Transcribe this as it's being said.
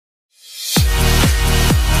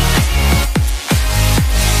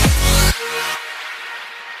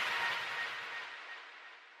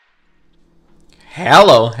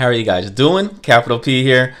Hello, how are you guys doing? Capital P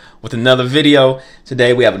here with another video.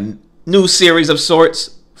 Today we have a new series of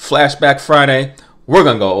sorts, Flashback Friday. We're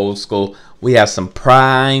gonna go old school. We have some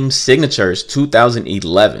prime signatures,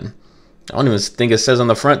 2011. I don't even think it says on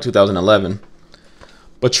the front 2011,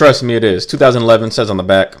 but trust me, it is. 2011 says on the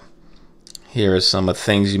back. Here are some of the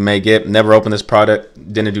things you may get. Never opened this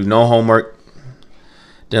product. Didn't do no homework.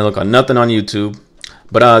 Didn't look on nothing on YouTube.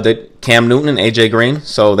 But Cam Newton and AJ Green,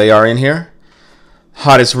 so they are in here.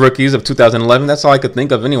 Hottest rookies of 2011. That's all I could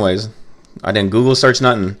think of anyways. I didn't Google search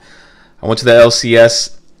nothing. I went to the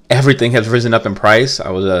LCS. Everything has risen up in price. I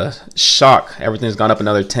was shocked. Everything's gone up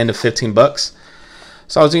another 10 to 15 bucks.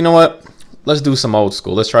 So I was, you know what? Let's do some old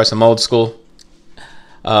school. Let's try some old school.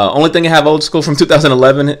 Only thing I have old school from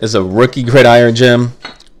 2011 is a rookie gridiron gem,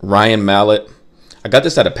 Ryan Mallett. I got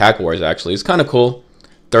this at a Pack Wars actually. It's kind of cool.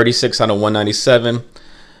 36 out of 197.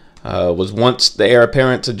 Was once the heir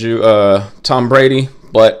apparent to Tom Brady,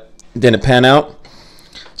 but didn't pan out.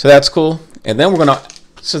 So that's cool. And then we're gonna,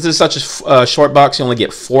 since this is such a short box, you only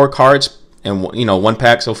get 4 cards and one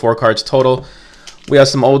pack, so 4 cards total. We have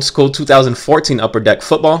some old school 2014 Upper Deck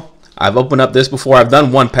football. I've opened up this before. I've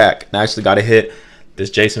done 1 pack and I actually got a hit.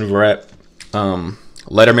 This Jason Verrett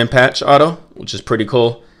Letterman patch auto, which is pretty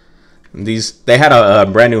cool. They had a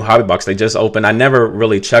brand new hobby box they just opened. I never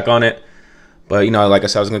really check on it, but like I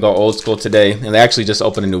said, I was gonna go old school today, and they actually just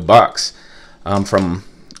opened a new box from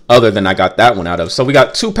other than I got that one out of. So we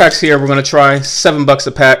got 2 packs here. We're gonna try $7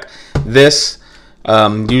 a pack. This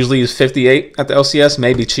usually is 58 at the LCS,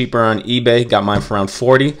 maybe cheaper on eBay. Got mine for around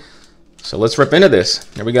 40. So let's rip into this.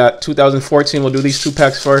 Here we got 2014. We'll do these 2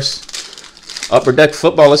 packs first. Upper Deck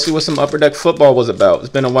football. Let's see what some Upper Deck football was about. It's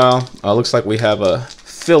been a while. Looks like we have a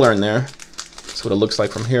filler in there. That's what it looks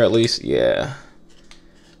like from here, at least. Yeah.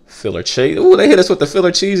 Filler cheese. Ooh, they hit us with the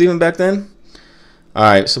filler cheese even back then. All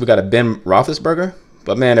right, so we got a Ben Roethlisberger.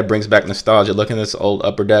 But man, it brings back nostalgia. Looking at this old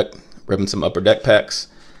Upper Deck, ripping some Upper Deck packs.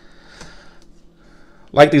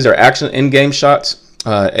 Like these are action in-game shots.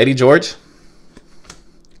 Eddie George.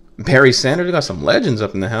 Barry Sanders. We got some legends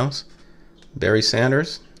up in the house. Barry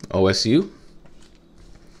Sanders, OSU.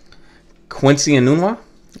 Quincy Enunwa.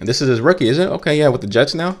 And this is his rookie, is it? Okay, yeah, with the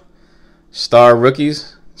Jets now. Star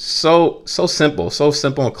rookies. So simple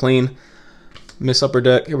and clean. Miss Upper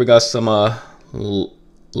Deck. Here we got some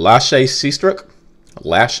Lash Seastruck.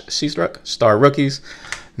 Star rookies.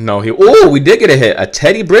 No, we did get a hit. A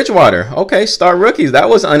Teddy Bridgewater. Okay, star rookies. That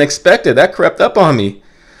was unexpected. That crept up on me.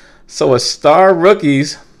 So a star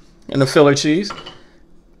rookies and the filler cheese.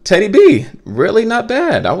 Teddy B. Really not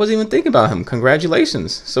bad. I wasn't even thinking about him.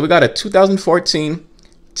 Congratulations. So we got a 2014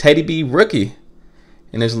 Teddy B rookie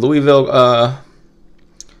in his Louisville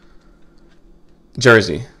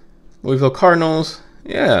jersey. Louisville Cardinals.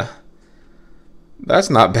 Yeah. That's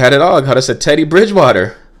not bad at all. I got us a Teddy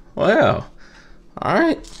Bridgewater. Wow. All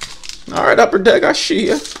right, Upper Deck, I see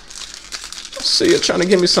you. Trying to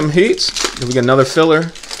give me some heats. Then we get another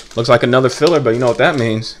filler. Looks like another filler, but you know what that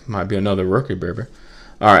means. Might be another rookie, baby.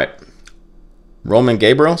 All right. Roman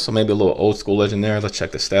Gabriel. So maybe a little old school legend there. Let's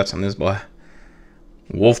check the stats on this boy.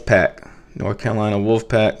 Wolfpack. North Carolina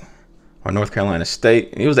Wolfpack. Or North Carolina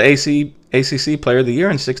State. He was the ACC Player of the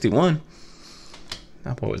Year in '61.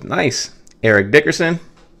 That boy was nice. Eric Dickerson.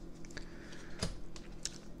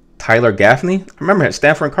 Tyler Gaffney. I remember at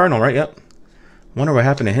Stanford Cardinal, right? Yep. Wonder what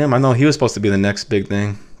happened to him. I know he was supposed to be the next big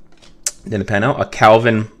thing. Didn't pan out. A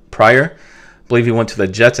Calvin Pryor. I believe he went to the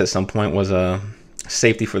Jets at some point. Was a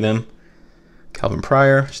safety for them. Calvin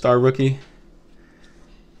Pryor, star rookie.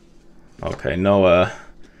 Okay, no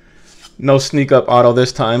sneak up auto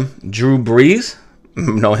this time. Drew Brees.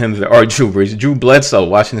 Know him, or Drew Brees. Drew Bledsoe,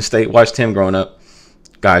 Washington State. Watched him growing up.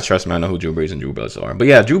 Guys, trust me, I know who Drew Brees and Drew Bledsoe are. But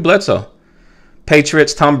yeah, Drew Bledsoe.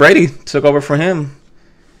 Patriots, Tom Brady took over for him.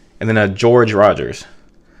 And then George Rogers.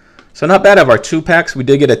 So not bad. Of our 2 packs, we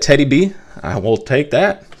did get a Teddy B. I will take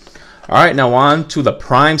that. All right, now on to the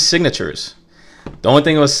prime signatures. The only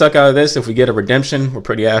thing that would suck out of this, if we get a redemption, we're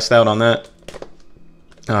pretty assed out on that.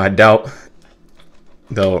 I doubt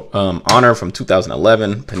they'll honor from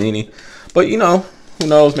 2011, Panini. But, who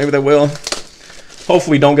knows? Maybe they will.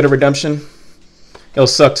 Hopefully don't get a redemption. It'll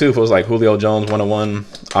suck, too, if it was like Julio Jones 101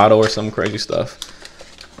 auto or some crazy stuff.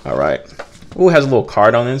 All right. Ooh, it has a little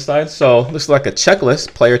card on the inside. So, this is like a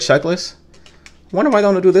checklist, player checklist. I wonder why they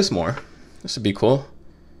don't do this more. This would be cool.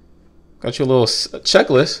 Got you a little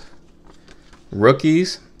checklist.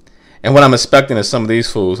 Rookies. And what I'm expecting is some of these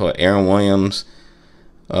fools, like Aaron Williams,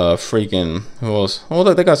 freaking, who else? Oh,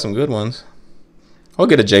 look, they got some good ones. I'll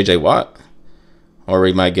get a J.J. Watt. Or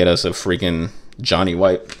we might get us a freaking Johnny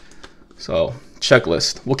White. So,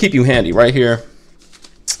 checklist. We'll keep you handy right here.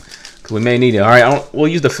 because we may need it. All right, we'll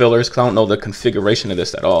use the fillers because I don't know the configuration of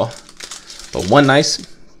this at all. But one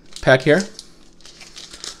nice pack here.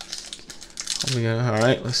 All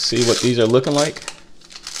right, let's see what these are looking like.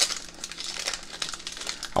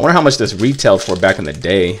 I wonder how much this retailed for back in the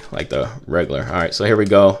day, like the regular. All right, so here we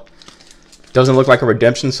go. Doesn't look like a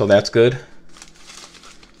redemption, so that's good.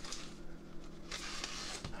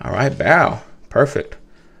 All right, bow. Perfect.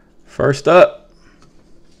 First up,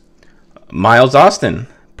 Miles Austin,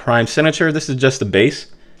 prime signature. This is just the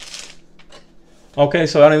base. Okay,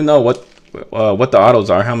 so I don't even know what the autos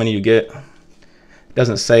are, how many you get. It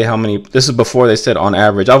doesn't say how many. This is before they said on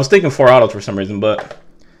average. I was thinking 4 autos for some reason, but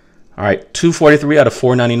all right, 243 out of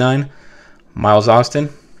 499. Miles Austin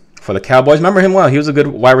for the Cowboys. Remember him well. He was a good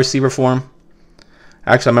wide receiver for him.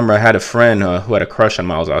 Actually, I remember I had a friend who had a crush on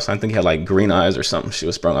Miles Austin. I think he had like green eyes or something. She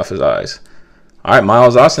was sprung off his eyes. All right,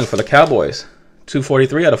 Miles Austin for the Cowboys.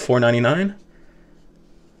 243 out of 499.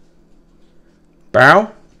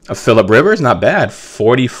 Bow of Phillip Rivers. Not bad.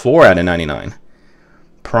 44 out of 99.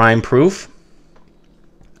 Prime proof.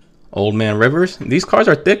 Old Man Rivers. These cards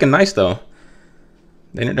are thick and nice, though.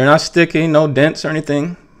 They're not sticky, no dents or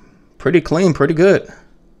anything. Pretty clean, pretty good.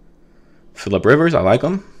 Phillip Rivers, I like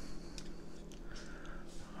them.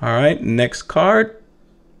 All right, next card.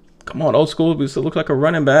 Come on, old school. This looks like a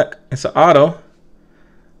running back. It's an auto.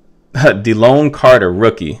 DeLone Carter,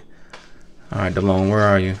 rookie. All right, DeLone, where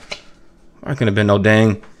are you? I could have been no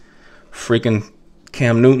dang freaking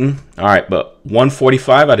Cam Newton. All right, but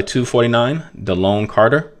 145 out of 249. DeLone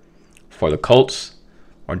Carter for the Colts,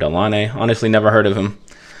 or Delane. Honestly, never heard of him.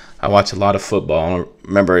 I watch a lot of football. I don't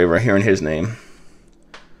remember ever hearing his name.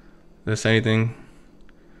 This anything?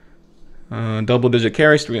 Double-digit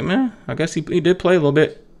carry streak. Man, I guess he did play a little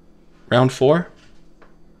bit. Round 4.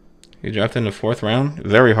 He drafted in the 4th round.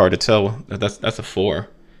 Very hard to tell. That's a 4.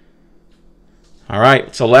 All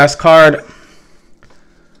right, so last card.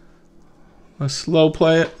 Let's slow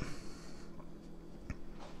play it.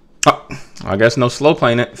 Oh, I guess no slow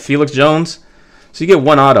playing it. Felix Jones. So you get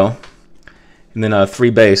 1 auto and then 3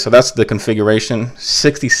 base. So that's the configuration.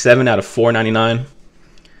 67 out of 499.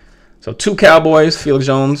 So 2 Cowboys. Felix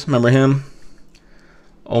Jones, remember him.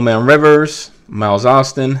 Old Man Rivers, Miles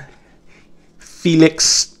Austin,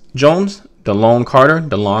 Felix Jones, DeLone Carter,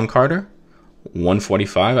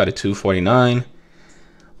 145 out of 249.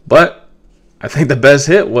 But I think the best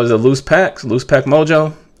hit was a loose pack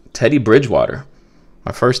mojo, Teddy Bridgewater.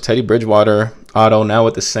 My first Teddy Bridgewater auto, now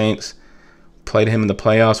with the Saints. Played him in the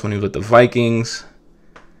playoffs when he was with the Vikings.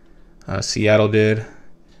 Seattle did.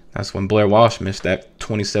 That's when Blair Walsh missed that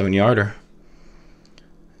 27-yarder.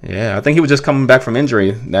 Yeah, I think he was just coming back from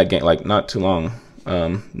injury that game, like not too long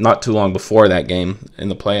before that game in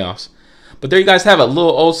the playoffs. But there you guys have it. A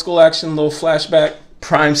little old school action, little flashback,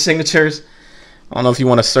 prime signatures. I don't know if you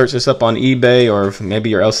want to search this up on eBay or if maybe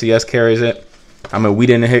your LCS carries it. I mean, we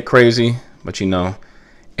didn't hit crazy, but you know,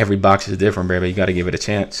 every box is different, baby. You got to give it a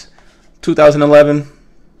chance. 2011,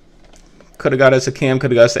 could have got us a Cam,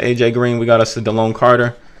 could have got us a AJ Green. We got us a DeLone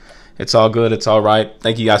Carter. It's all good. It's all right.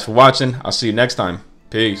 Thank you guys for watching. I'll see you next time.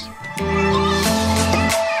 Peace.